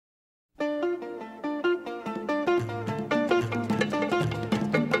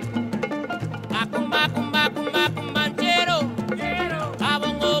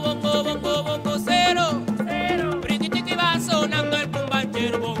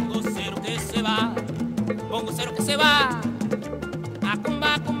bongocero que se va. A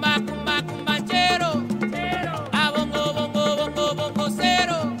cumba, cumba, cumba, cumbanchero. A bongo, bongo, bongo,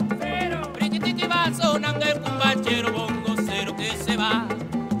 bongocero. Brinquititi va sonando el cumbanchero, bongocero que se va.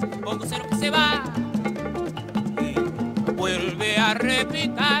 Bongocero que se va. Y vuelve a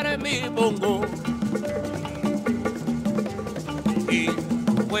repicar mi bongo. Y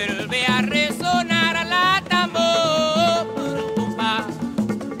vuelve a resonar a la tambor. Cumba,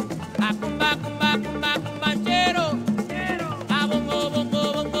 a cumba, cumba, cumba, cumbanchero. A bongo,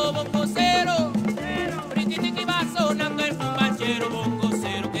 bongo, bongo, bongocero. Brinquititi va sonando el cumbanchero,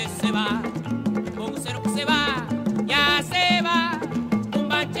 bongocero que se va. Bongocero que se va, ya se va.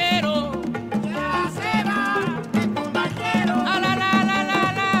 Cumbanchero, Ya se va el cumbanchero. a la la la la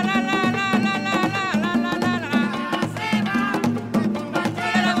la la la la la la la.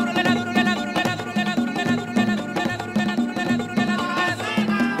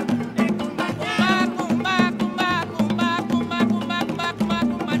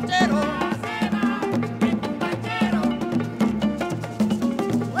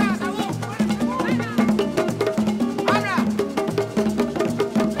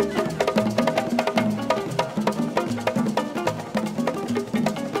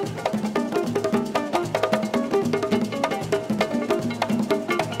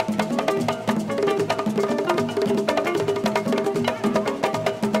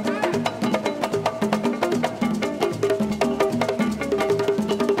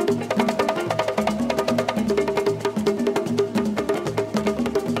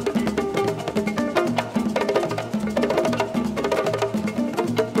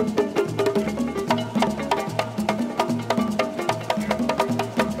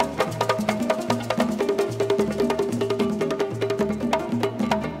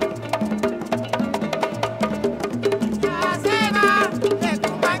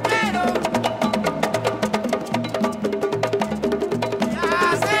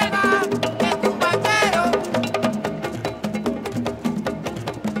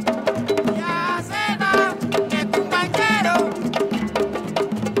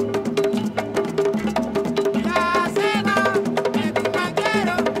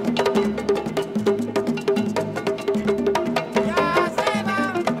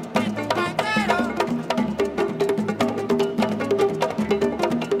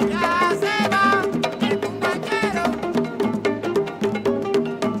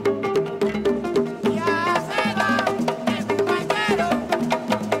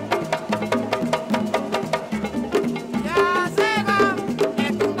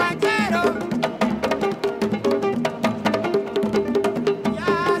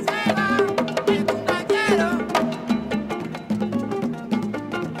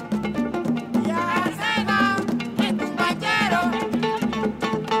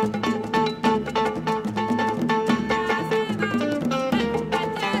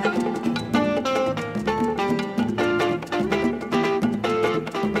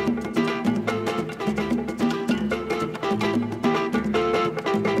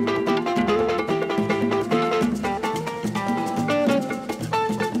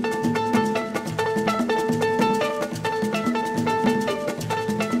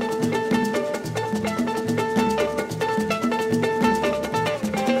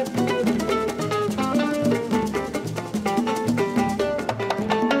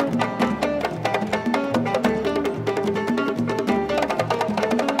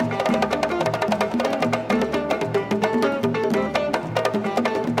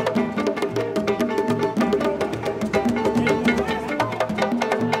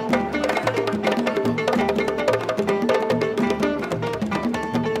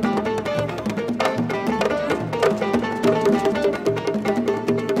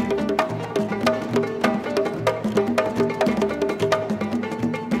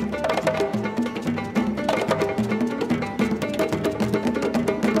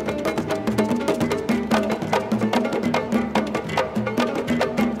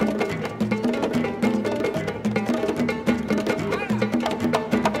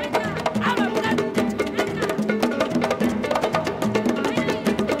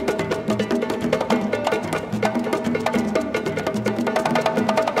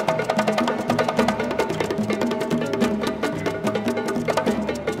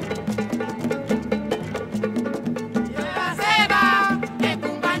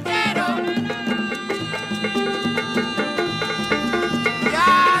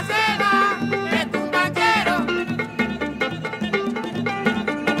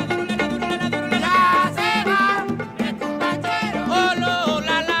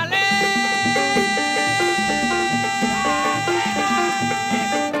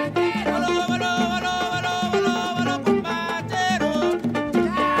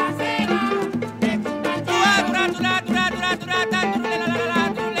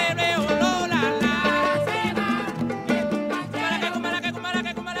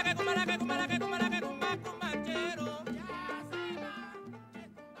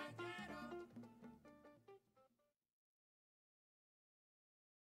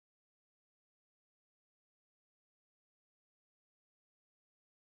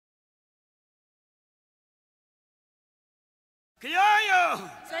 Criollo.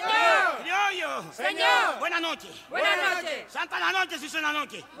 Señor. Criollo. Señor. Buenas noches. Buenas noches. Santa la noche si son la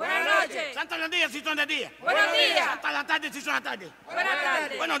noche. Buenas noches. Santa los días si son de día. Buenos días. Santa la tarde si son la tarde. Buenas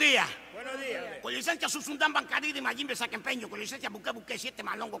tardes. Buenos días. Buenos días. Con licencia Susundán Bancadí de Mayimbe Saquempeño. Con licencia Buque 7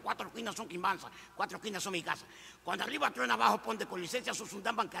 Malongo. 4 esquinas son Quimbanza. 4 esquinas son mi casa. Cuando arriba truena abajo ponte con licencia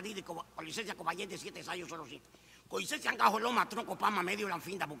Susundán Bancadí de con licencia Coballete 7 ensayos solo 7. Con licencia Angajo Loma, Tronco Pama, Medio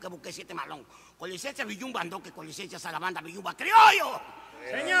Lanfinda, Buque 7 Malongo. Con licencia Villumba Andoque, con licencia Salabanda Villumba. ¡Criollo!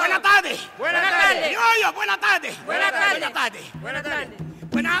 Señor. Buenas tardes. Buenas tardes. Criollo, buenas tardes. Buenas tardes. Buenas tardes. Buenas tardes.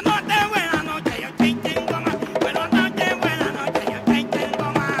 Buenas noches, buenas noches. Yo tengo más. Buenas noches, buenas noches. Yo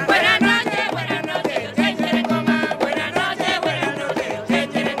tengo más. Buenas noches, buenas noches. Yo tengo más. Buenas noches, buenas noches. Yo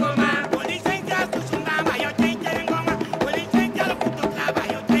tengo más. Con licencia Susundama, yo tengo más. Con licencia Los Puntos Clava,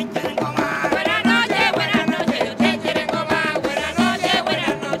 yo tengo más. Buenas noches, buenas noches. Yo tengo más. Buenas noches,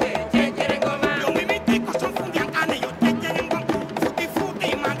 buenas noches. Yo tengo más. Los mimiticos son fundiancanes, yo tengo más. Futi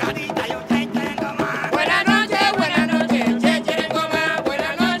y Margarita, yo tengo más. Buenas noches, buenas noches. Yo tengo más.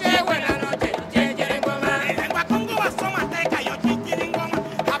 Buenas noches, buenas noches.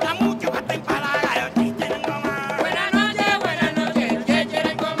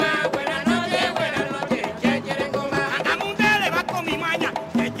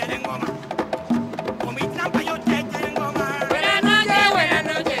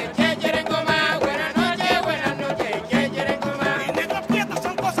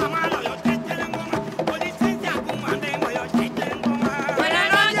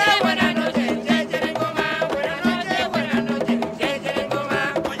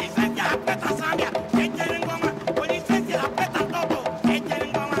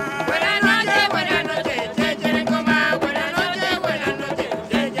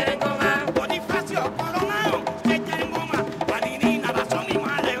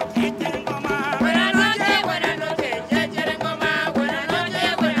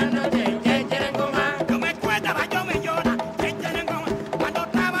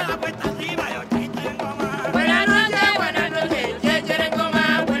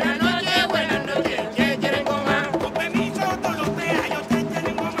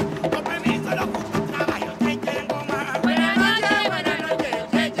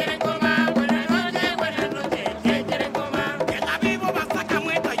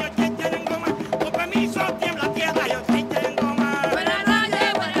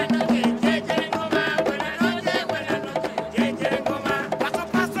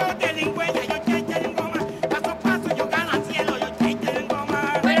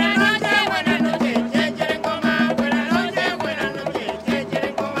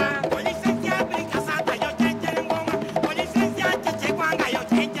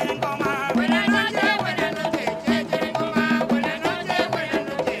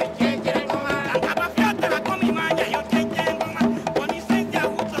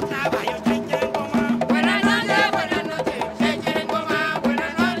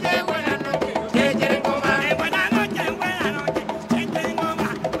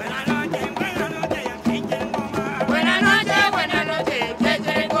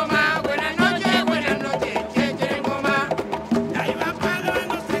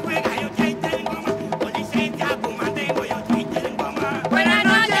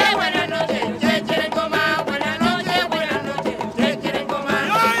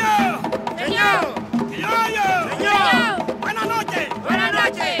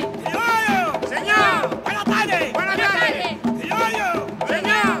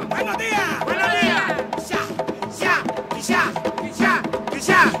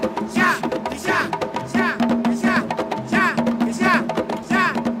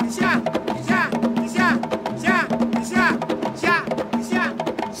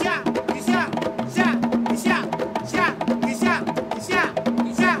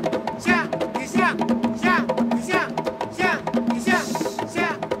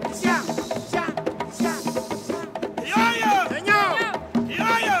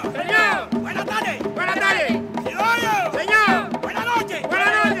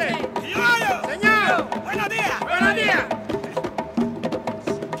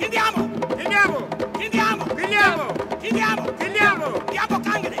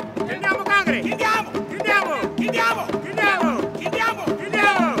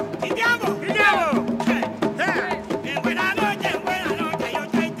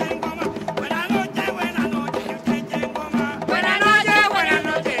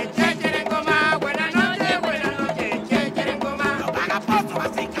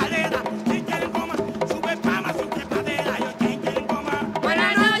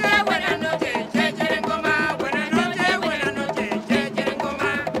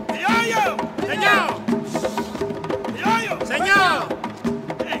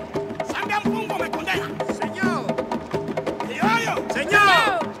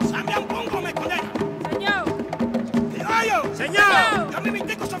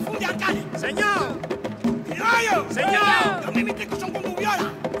 González. Señor. Criollo. Señor. Yo me invité con son como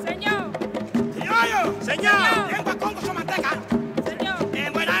viola. Señor. Criollo. Señor. Vengo a Congo, son manteca.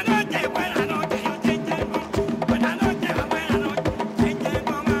 Señor. Buenas noches, yo te tengo. Buenas noches, te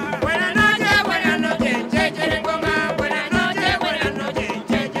tengo más. Buenas noches, che cherencoma. Buenas noches,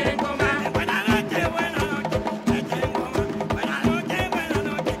 che cherencoma. Buenas noches, te tengo más. Buenas noches,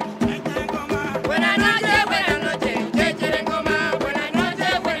 te tengo más. Buenas noches, che cherencoma. Buenas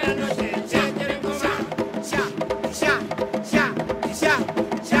noches, che cherencoma.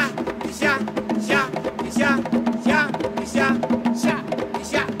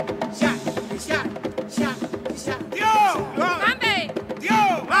 Dios, Mame.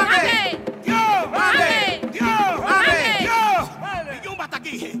 Dios, Mame. Dios, Mame. Dios, Mame. Dios. Mame. Mi yumba está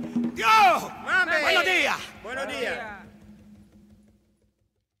aquí. Dios. Mame. Buenos días. Buenos días.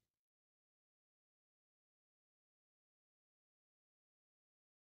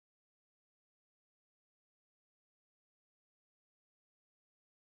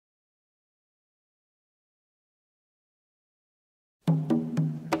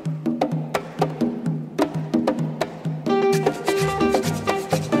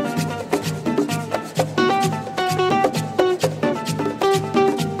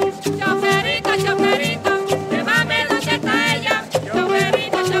 Choferito, choferito, llévame donde está ella.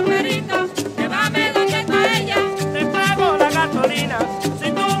 Choferito, choferito, llévame donde está ella. Te pago la gasolina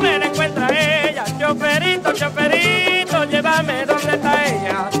si tú me la encuentras ella. Choferito, choferito, llévame donde está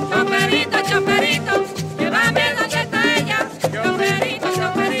ella. Choferito, choferito, llévame donde está ella. Choferito,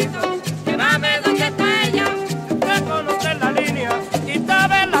 choferito, llévame donde está ella. Te conoces la línea y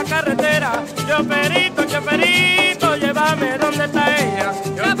sabes la carretera. Choferito, choferito, llévame donde está ella.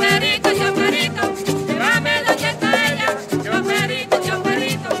 Choferito, choferito, llévame donde está ella. Choferito,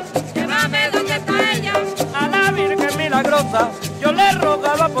 choferito, llévame donde está ella. A la Virgen milagrosa yo le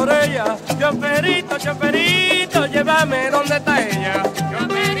rogaba por ella. Choferito, choferito, llévame donde está ella.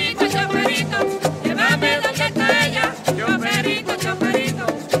 Choferito, choferito, llévame donde está ella. Choferito, choferito,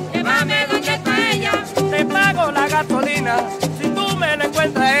 llévame donde está ella. Te pago la gasolina si tú me la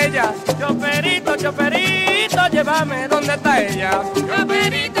encuentras ella. Choferito, choferito, llévame donde está ella.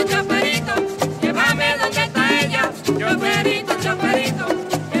 Choferito, choferito, llévame donde está ella. Choferito, choferito,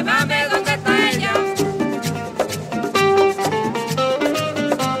 llévame donde está ella.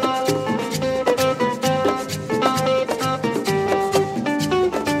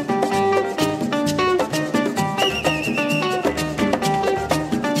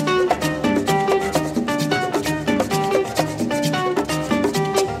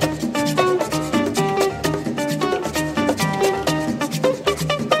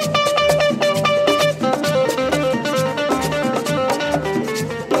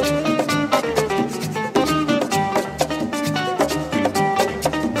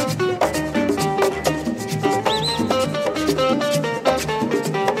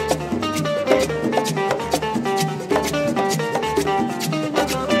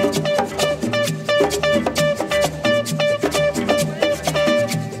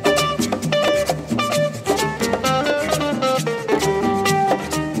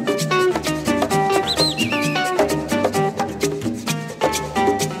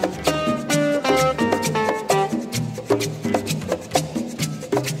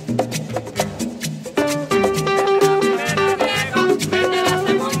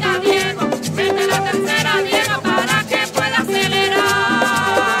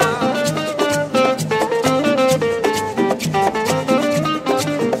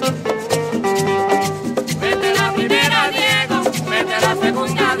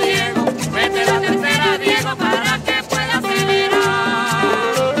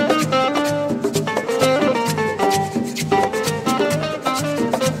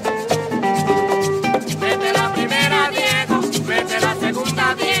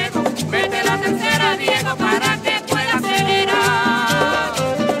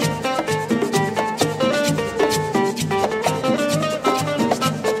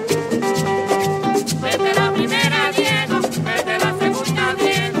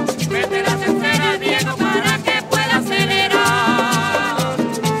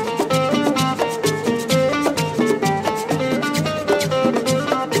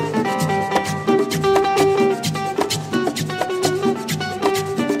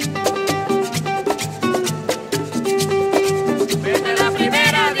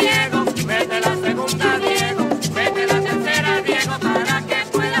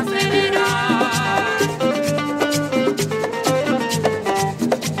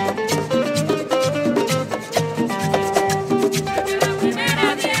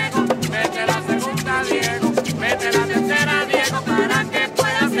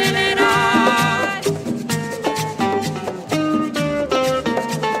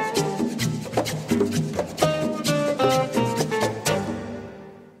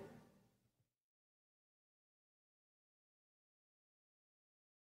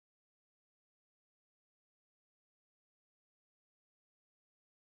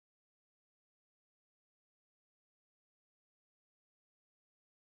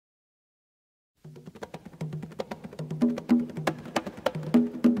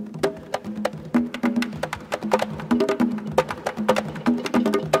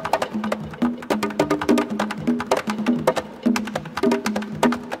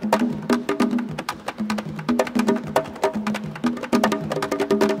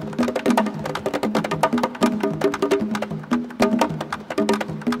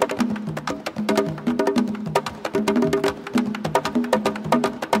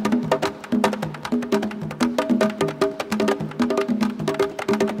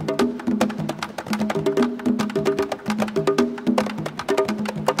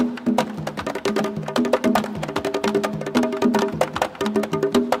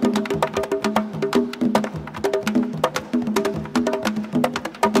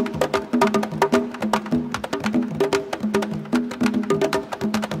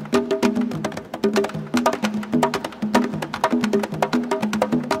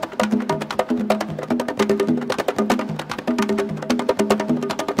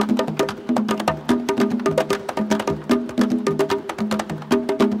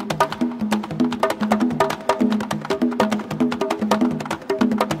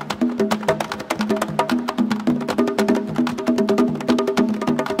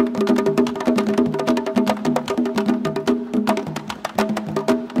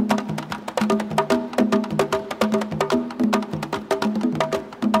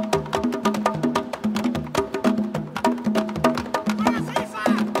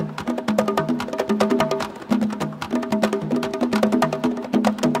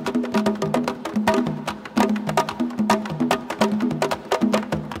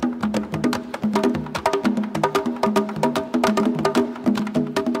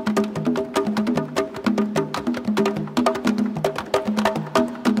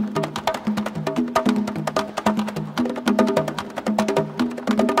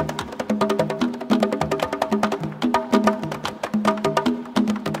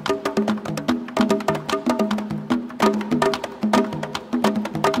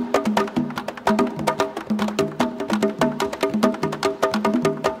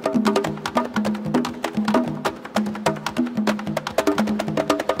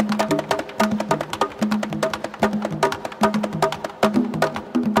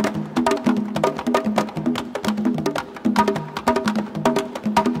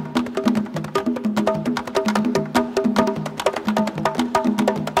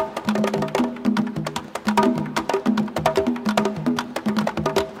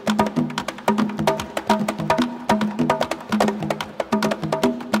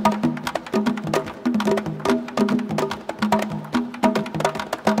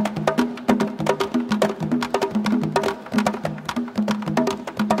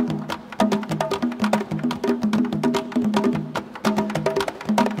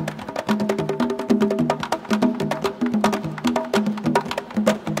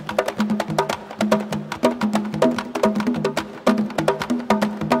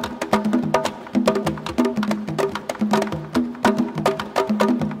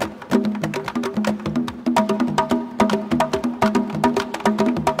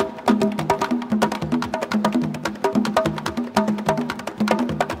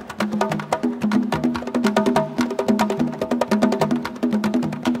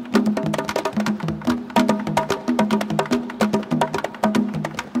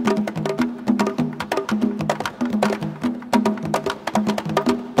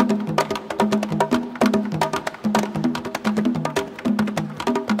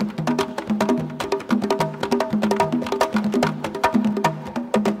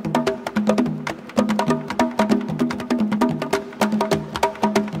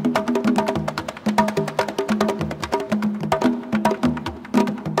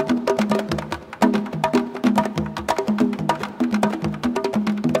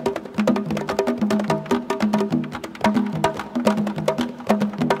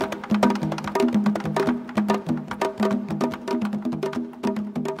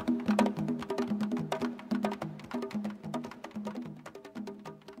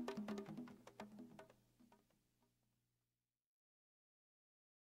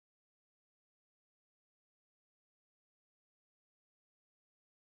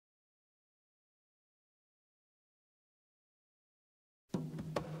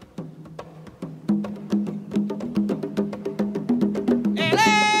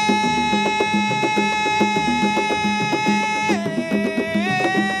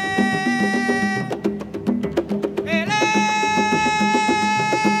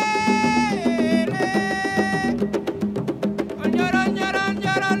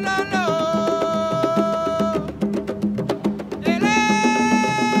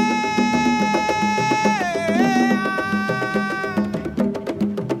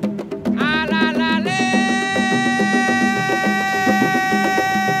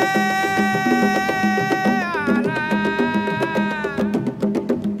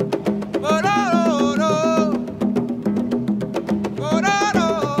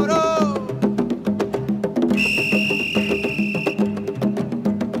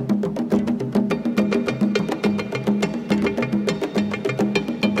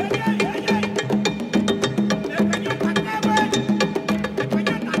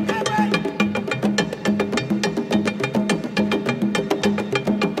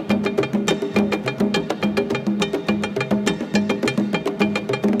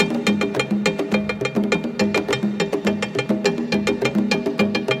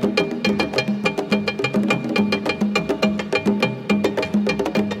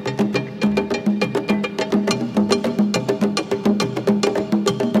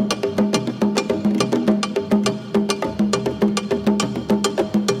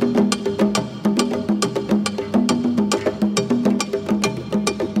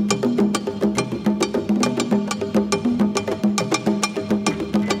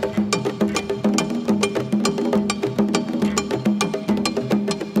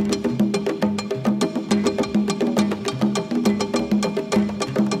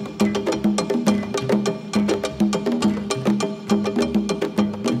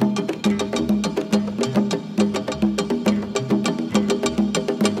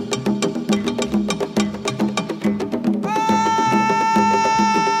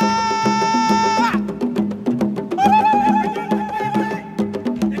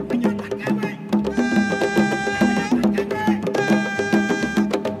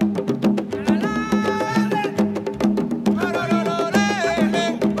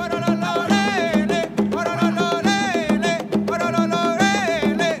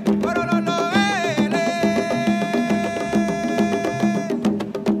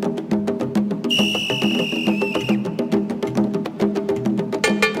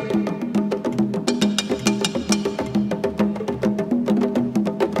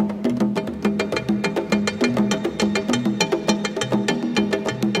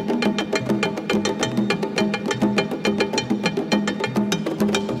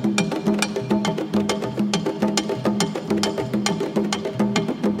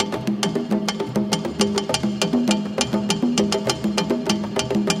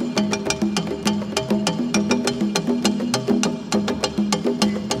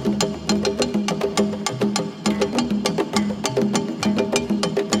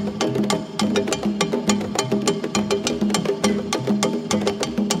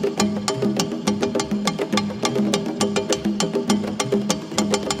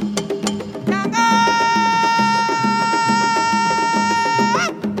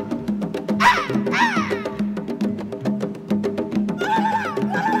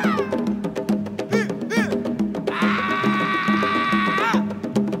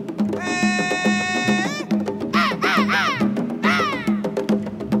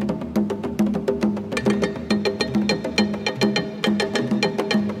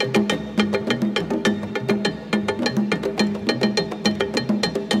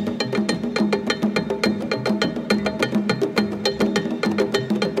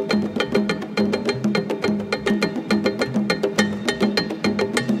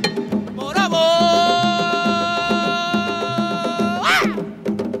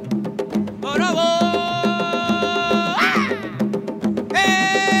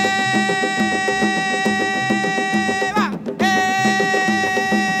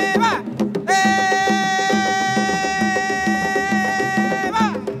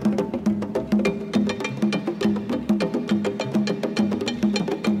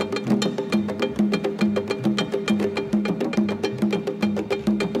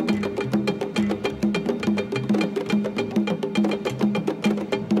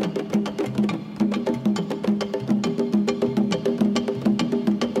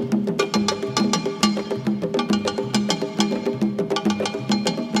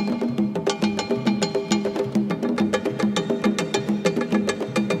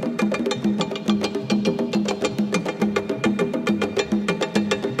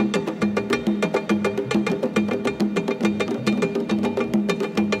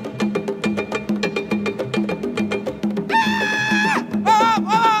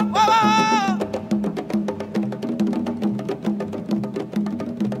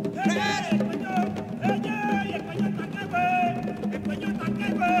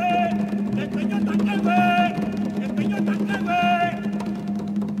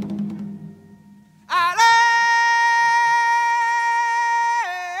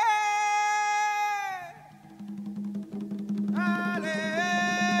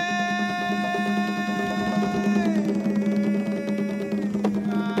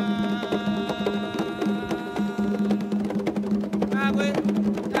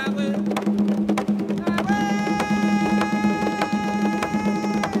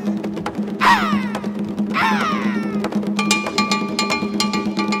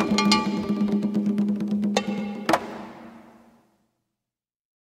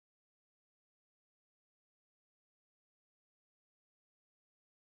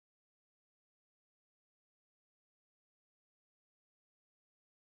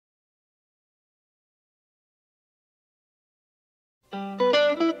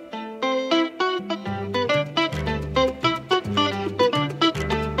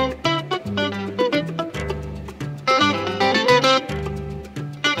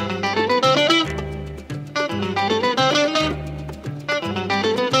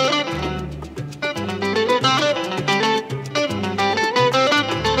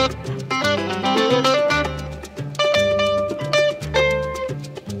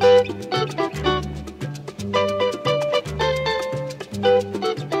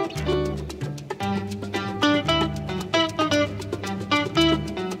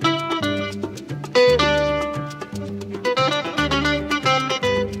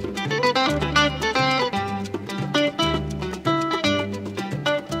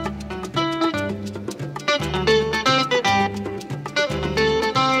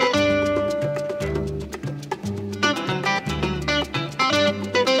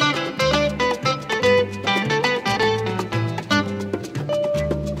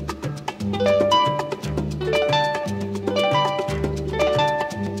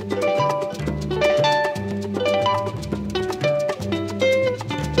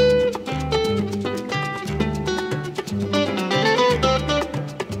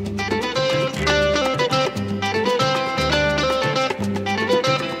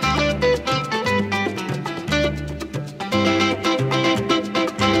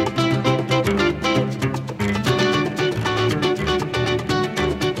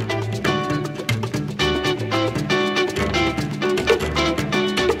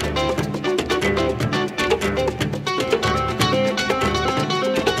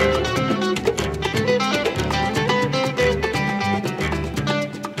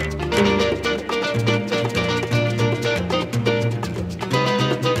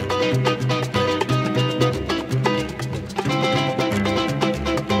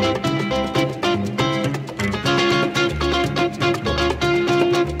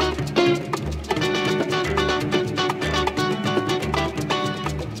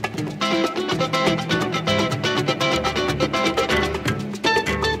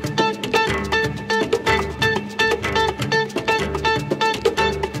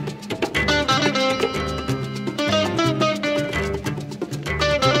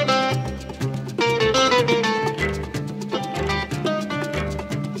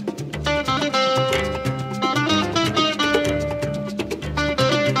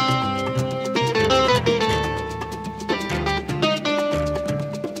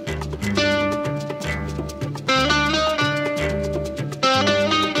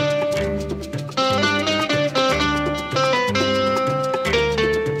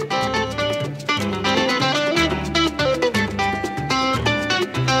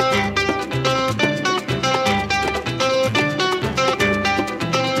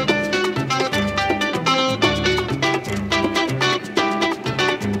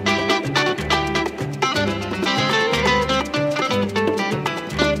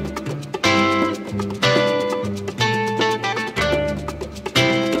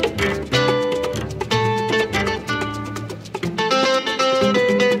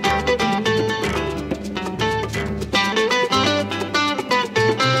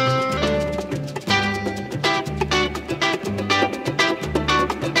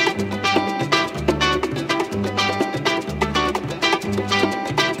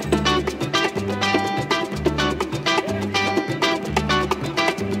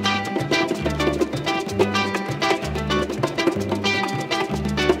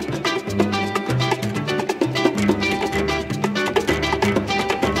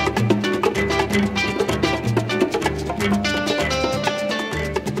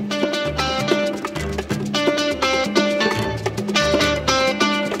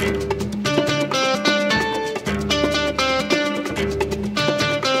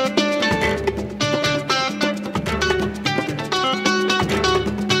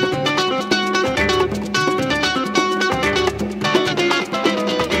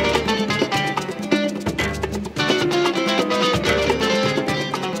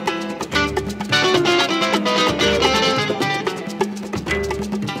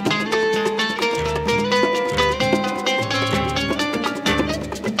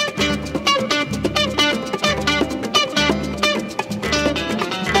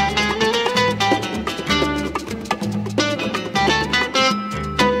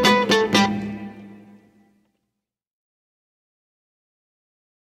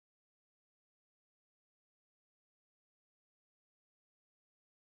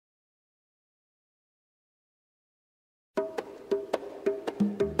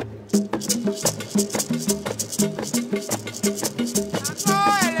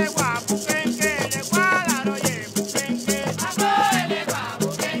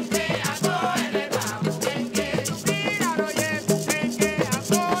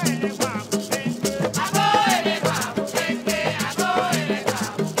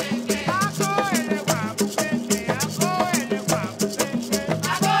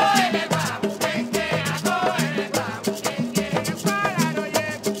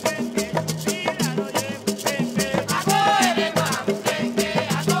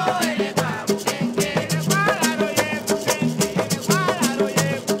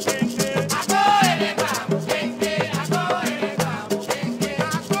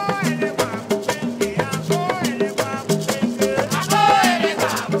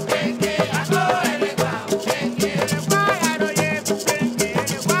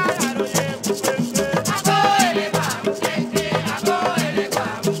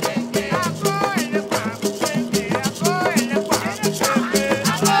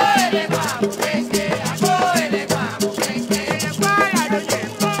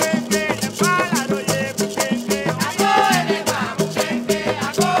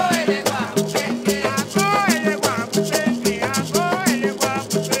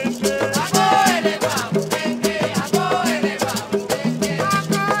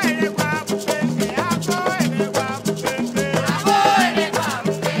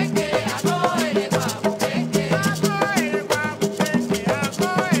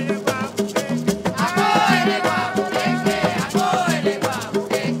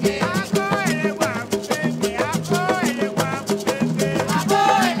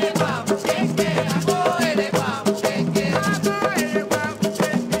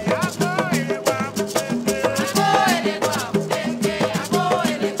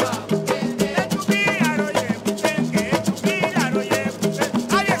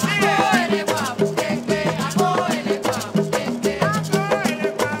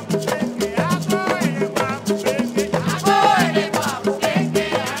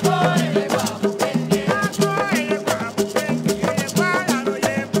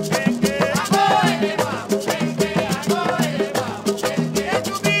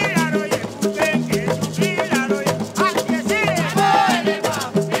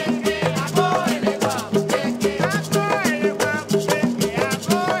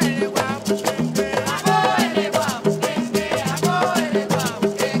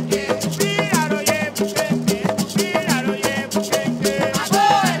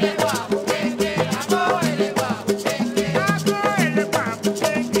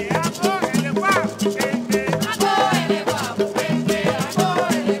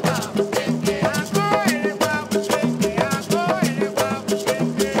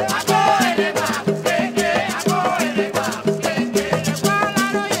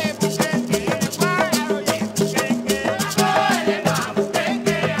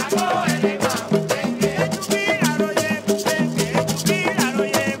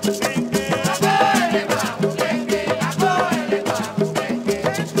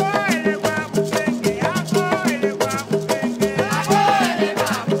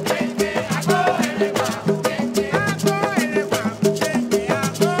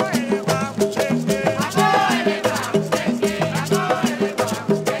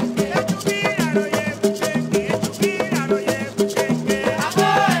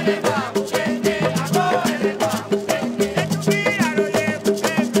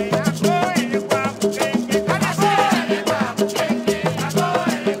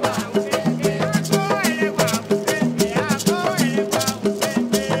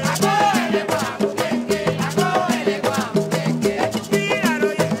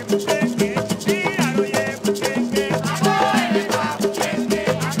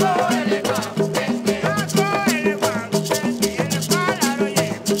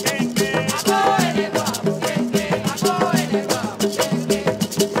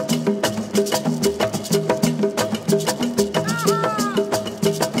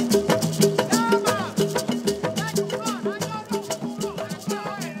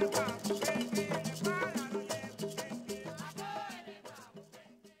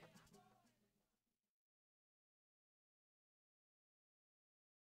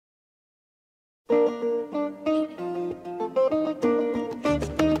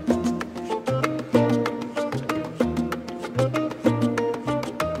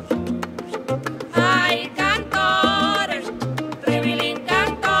 Ay, cantores, tribilín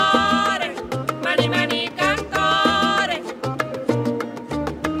cantores, mani mani cantores.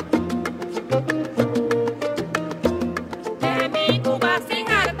 De mi Cuba sin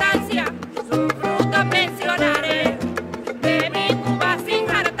hartancia, sus frutos mencionaré. De mi Cuba sin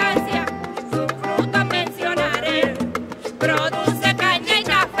hartancia, sus frutos mencionaré. Produce caña y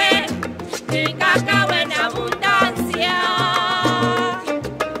café y cacao en abundancia.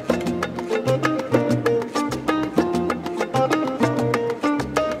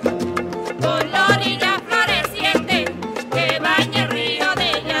 Por la orilla floreciente que baña el río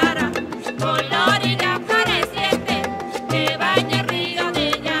de Yara, por la orilla floreciente que baña el río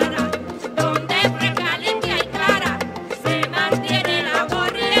de Yara, donde fresca, limpia y clara se mantiene la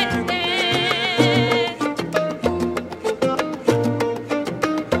corriente.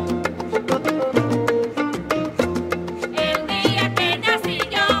 El día que nací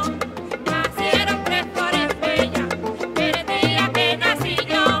yo, nacieron tres flores bellas. El día que nací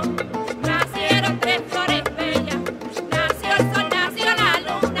yo, nacieron tres flores bellas. Nació el sol, nació la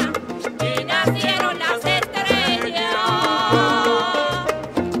luna y nacieron las estrellas.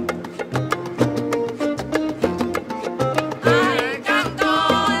 Ay,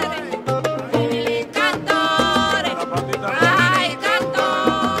 cantores, cantores, ay,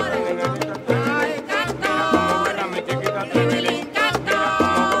 cantores, ay, cantores, tribilín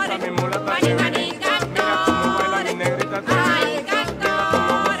cantores, mani mani cantores, ay,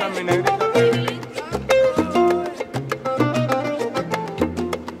 cantores, tribilín.